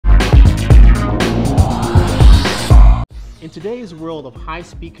today's world of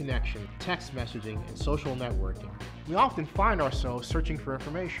high-speed connection, text messaging, and social networking, we often find ourselves searching for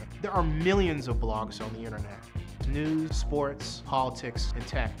information. There are millions of blogs on the internet. News, sports, politics, and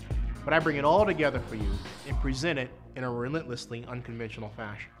tech. But I bring it all together for you and present it in a relentlessly unconventional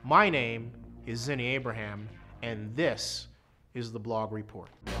fashion. My name is Zenny Abraham, and this is the Blog Report.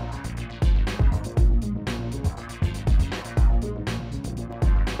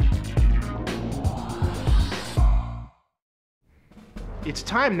 It's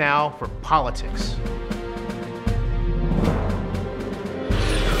time now for politics.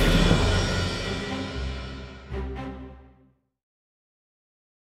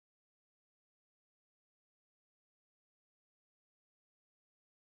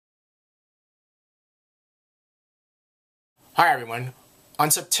 Hi everyone.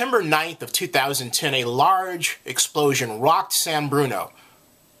 On September 9th of 2010, a large explosion rocked San Bruno,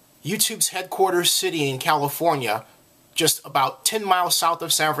 YouTube's headquarters city in California, just about 10 miles south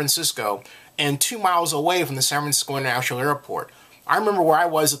of San Francisco and 2 miles away from the San Francisco International Airport. I remember where I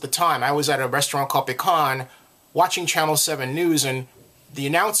was at the time. I was at a restaurant called Pecan watching Channel 7 News, and the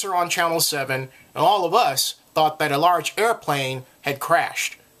announcer on Channel 7 and all of us thought that a large airplane had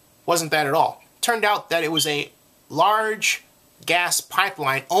crashed. Wasn't that at all. Turned out that it was a large gas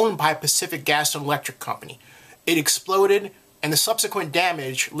pipeline owned by Pacific Gas and Electric Company. It exploded, and the subsequent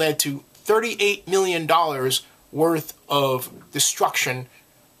damage led to $38 million worth of destruction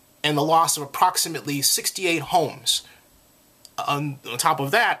and the loss of approximately 68 homes. On top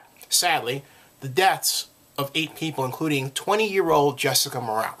of that, sadly, the deaths of 8 people, including 20-year-old Jessica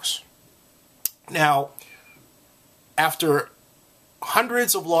Morales. Now, after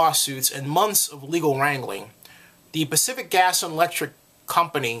hundreds of lawsuits and months of legal wrangling, the Pacific Gas and Electric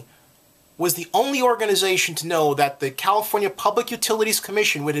Company was the only organization to know that the California Public Utilities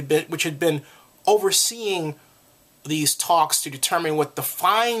Commission, which had been overseeing these talks to determine what the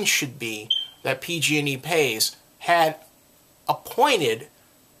fine should be that PG&E pays, had appointed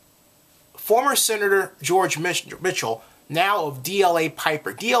former Senator George Mitchell, now of DLA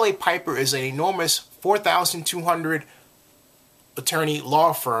Piper. DLA Piper is an enormous 4,200 attorney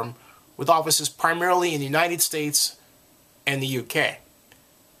law firm with offices primarily in the United States and the UK.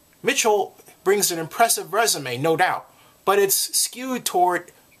 Mitchell brings an impressive resume, no doubt, but it's skewed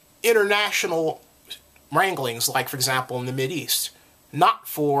toward international wranglings, like, for example, in the Mideast, not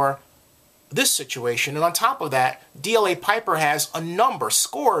for this situation. And on top of that, DLA Piper has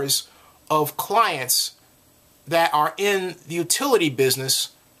scores of clients that are in the utility business,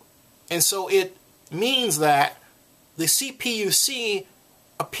 and so it means that the CPUC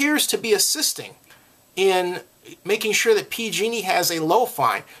appears to be assisting in making sure that PG&E has a low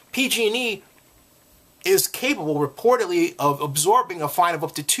fine. PG&E is capable, reportedly, of absorbing a fine of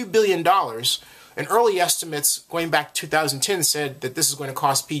up to $2 billion, and early estimates going back to 2010 said that this is going to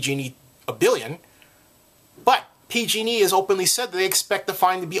cost PG&E $1 billion, but PG&E has openly said that they expect the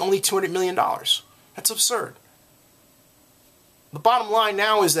fine to be only $200 million. That's absurd. The bottom line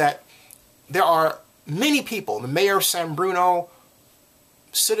now is that there are many people, the mayor of San Bruno,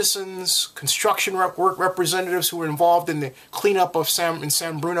 citizens, construction work representatives who were involved in the cleanup of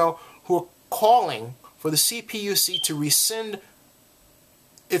San Bruno, who are calling for the CPUC to rescind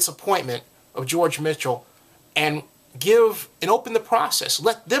its appointment of George Mitchell and open the process.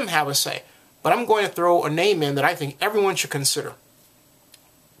 Let them have a say. But I'm going to throw a name in that I think everyone should consider.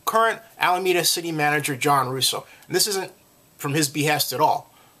 Current Alameda City Manager John Russo. And this isn't from his behest at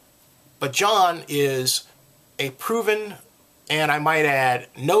all. But John is a proven, and I might add,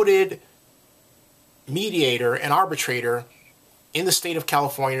 noted mediator and arbitrator in the state of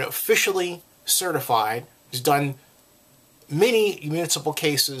California, officially certified. He's done many municipal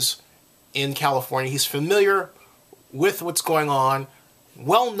cases in California. He's familiar with what's going on,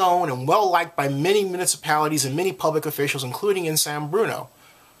 well known and well liked by many municipalities and many public officials, including in San Bruno.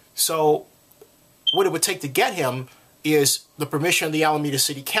 So what it would take to get him is the permission of the Alameda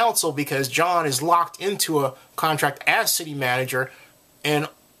City Council, because John is locked into a contract as city manager, and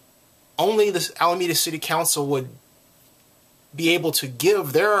only the Alameda City Council would be able to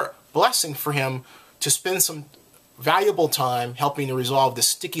give their blessing for him to spend some valuable time helping to resolve this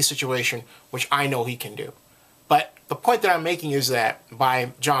sticky situation, which I know he can do. But the point that I'm making is that,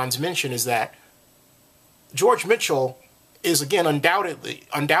 by John's mention, is that George Mitchell is, again,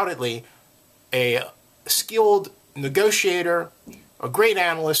 undoubtedly a skilled negotiator, a great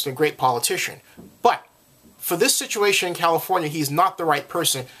analyst, and a great politician. But for this situation in California, he's not the right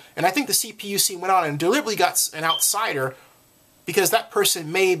person. And I think the CPUC went on and deliberately got an outsider, because that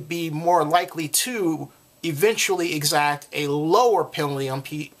person may be more likely to eventually exact a lower penalty on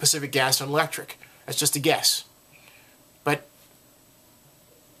Pacific Gas and Electric. That's just a guess. But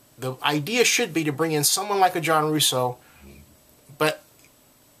The idea should be to bring in someone like a John Russo, but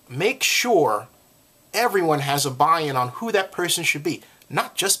make sure everyone has a buy-in on who that person should be.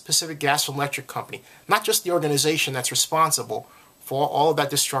 Not just Pacific Gas and Electric Company, not just the organization that's responsible for all of that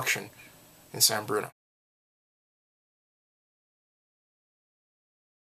destruction in San Bruno.